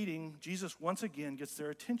they are eating, Jesus once again gets their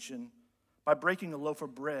attention by breaking a loaf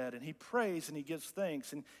of bread, and he prays and he gives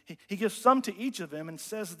thanks, and he gives some to each of them and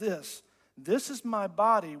says this, "This is my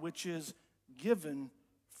body, which is given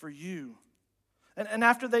for you." And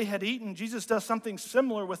after they had eaten, Jesus does something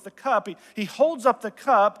similar with the cup. He holds up the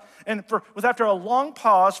cup, and after a long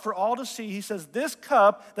pause for all to see, he says, "This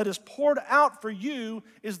cup that is poured out for you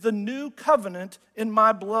is the new covenant in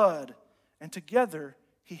my blood." And together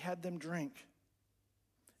he had them drink.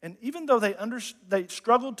 And even though they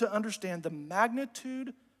struggled to understand the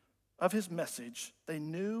magnitude of his message, they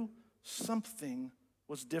knew something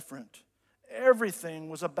was different. Everything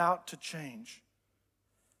was about to change.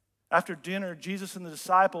 After dinner, Jesus and the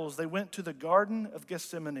disciples, they went to the Garden of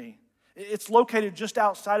Gethsemane. It's located just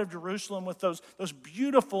outside of Jerusalem with those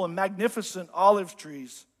beautiful and magnificent olive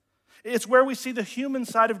trees. It's where we see the human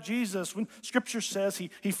side of Jesus when Scripture says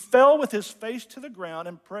he fell with his face to the ground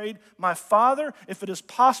and prayed, "My Father, if it is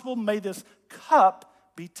possible, may this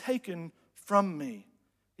cup be taken from me.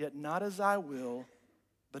 Yet not as I will,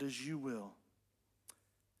 but as you will."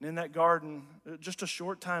 And in that garden, just a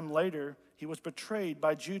short time later, he was betrayed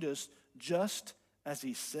by Judas just as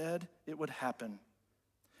he said it would happen.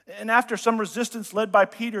 And after some resistance led by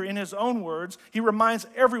Peter in his own words, he reminds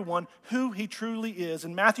everyone who he truly is.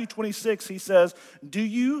 In Matthew 26, he says, "Do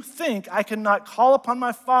you think I cannot call upon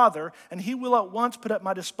my Father, and he will at once put at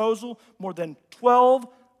my disposal more than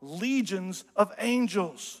 12 legions of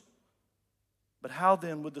angels? But how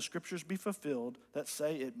then would the Scriptures be fulfilled that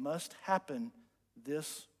say it must happen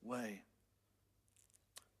this way?"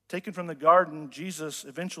 Taken from the garden, Jesus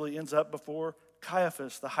eventually ends up before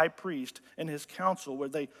Caiaphas, the high priest, and his council, where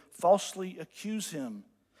they falsely accuse him.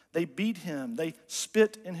 They beat him. They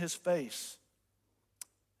spit in his face.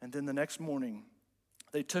 And then the next morning,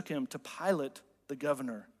 they took him to Pilate, the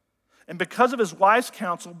governor. And because of his wife's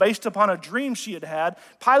counsel, based upon a dream she had had,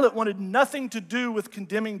 Pilate wanted nothing to do with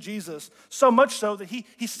condemning Jesus, so much so that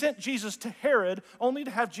he sent Jesus to Herod, only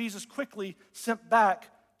to have Jesus quickly sent back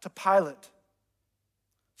to Pilate.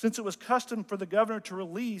 Since it was custom for the governor to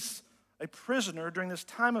release a prisoner during this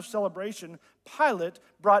time of celebration, Pilate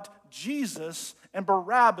brought Jesus and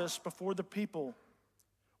Barabbas before the people.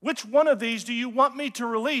 "Which one of these do you want me to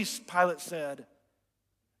release?" Pilate said.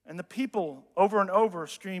 And the people over and over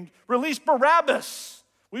screamed, "Release Barabbas!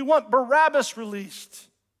 We want Barabbas released."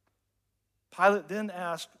 Pilate then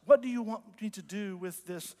asked, "What do you want me to do with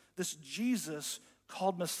this Jesus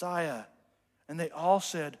called Messiah?" And they all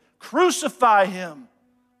said, "Crucify him."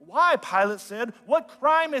 "Why?" Pilate said. "What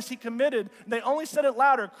crime has he committed?" And they only said it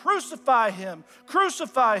louder, "Crucify him!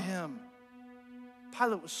 Crucify him!"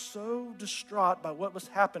 Pilate was so distraught by what was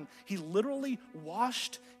happening, he literally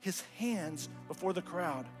washed his hands before the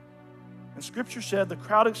crowd. And Scripture said, the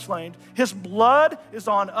crowd exclaimed, "His blood is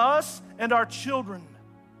on us and our children."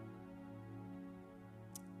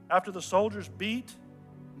 After the soldiers beat,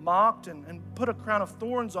 mocked, and put a crown of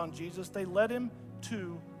thorns on Jesus, they led him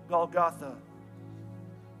to Golgotha.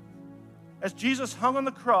 As Jesus hung on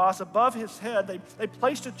the cross above his head, they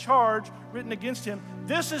placed a charge written against him.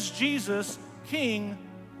 "This is Jesus, King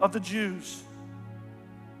of the Jews."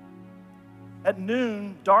 At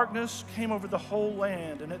noon, darkness came over the whole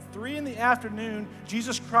land, and at 3 p.m,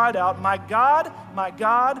 Jesus cried out, my God,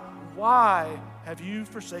 why have you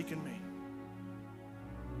forsaken me?"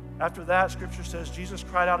 After that, Scripture says, Jesus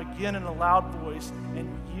cried out again in a loud voice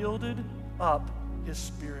and yielded up his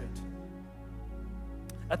spirit.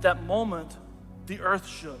 At that moment, the earth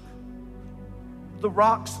shook. The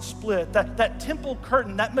rocks split. That temple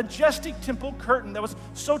curtain, that majestic temple curtain that was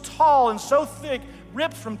so tall and so thick,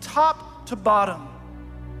 ripped from top to bottom.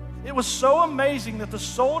 It was so amazing that the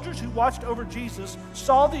soldiers who watched over Jesus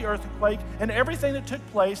saw the earthquake and everything that took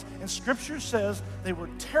place, and Scripture says they were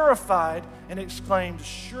terrified and exclaimed,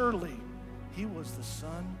 "Surely he was the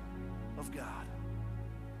Son of God."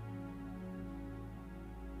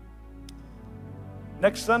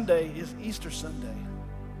 Next Sunday is Easter Sunday.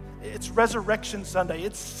 It's Resurrection Sunday.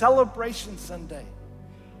 It's Celebration Sunday.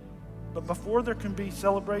 But before there can be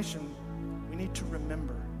celebration, we need to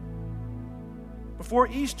remember. Before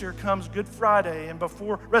Easter comes Good Friday, and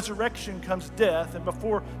before resurrection comes death, and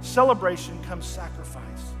before celebration comes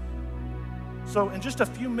sacrifice. So in just a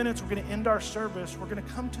few minutes, we're going to end our service. We're going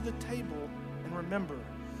to come to the table and remember.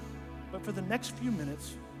 But for the next few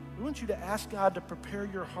minutes, we want you to ask God to prepare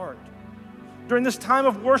your heart. During this time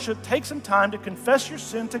of worship, take some time to confess your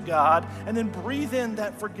sin to God and then breathe in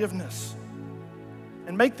that forgiveness.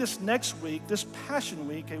 And make this next week, this Passion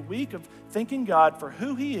Week, a week of thanking God for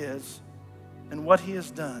who he is and what he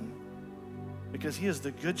has done. because he is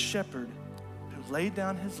the good shepherd who laid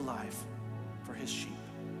down his life for his sheep.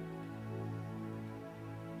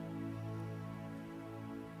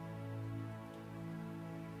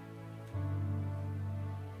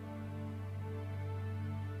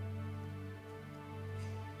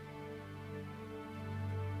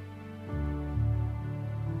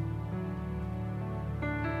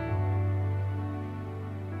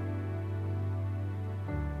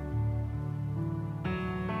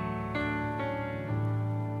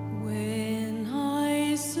 When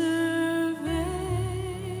I survey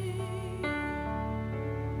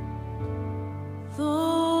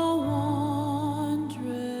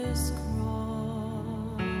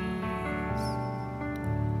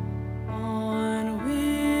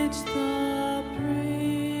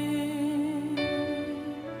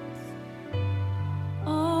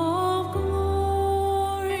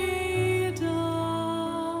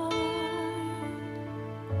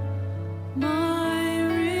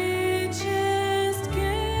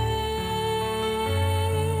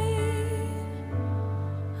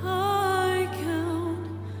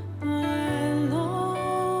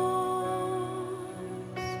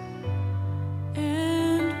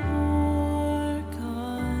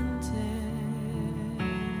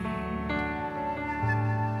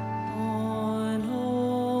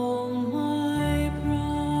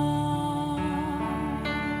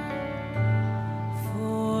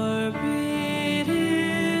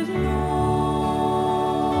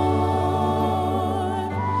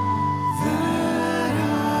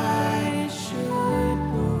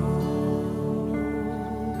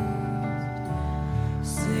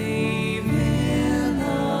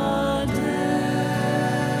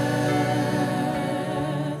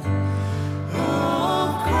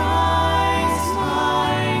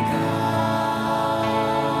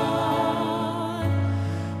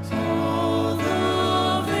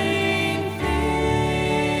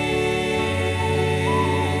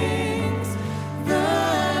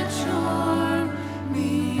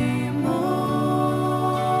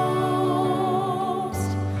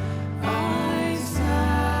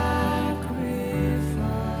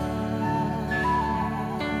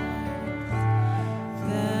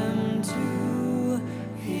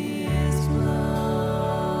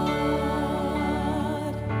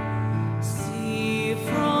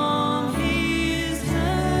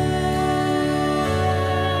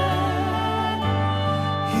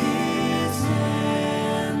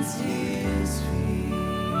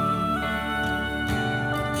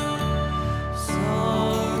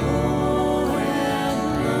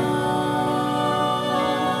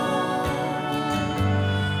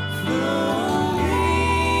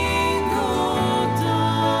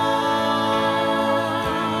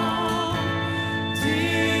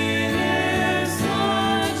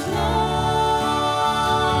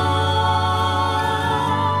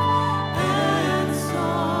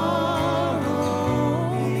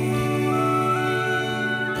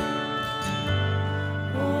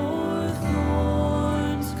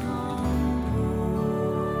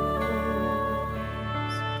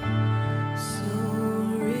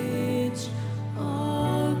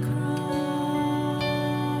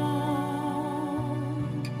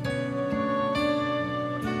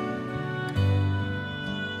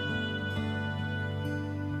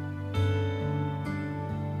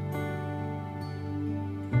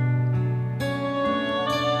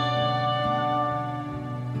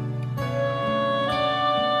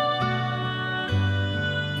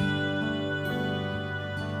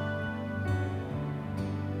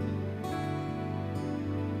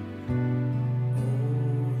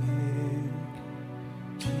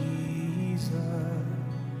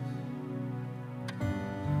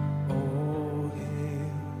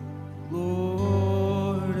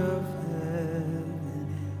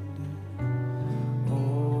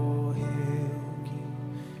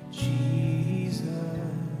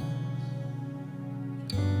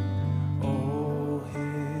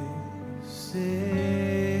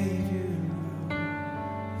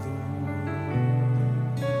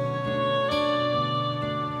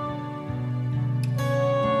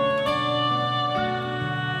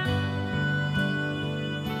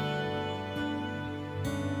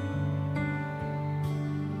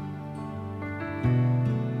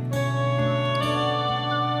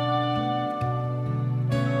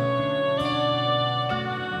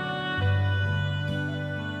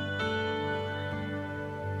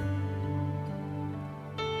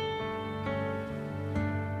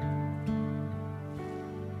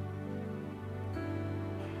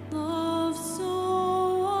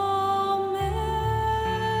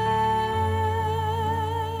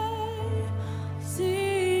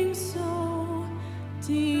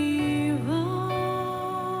divine.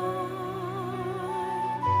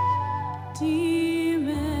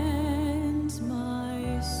 demands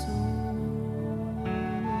my soul,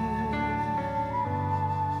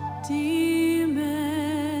 demands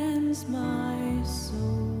my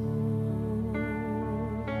soul,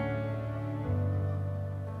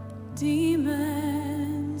 demands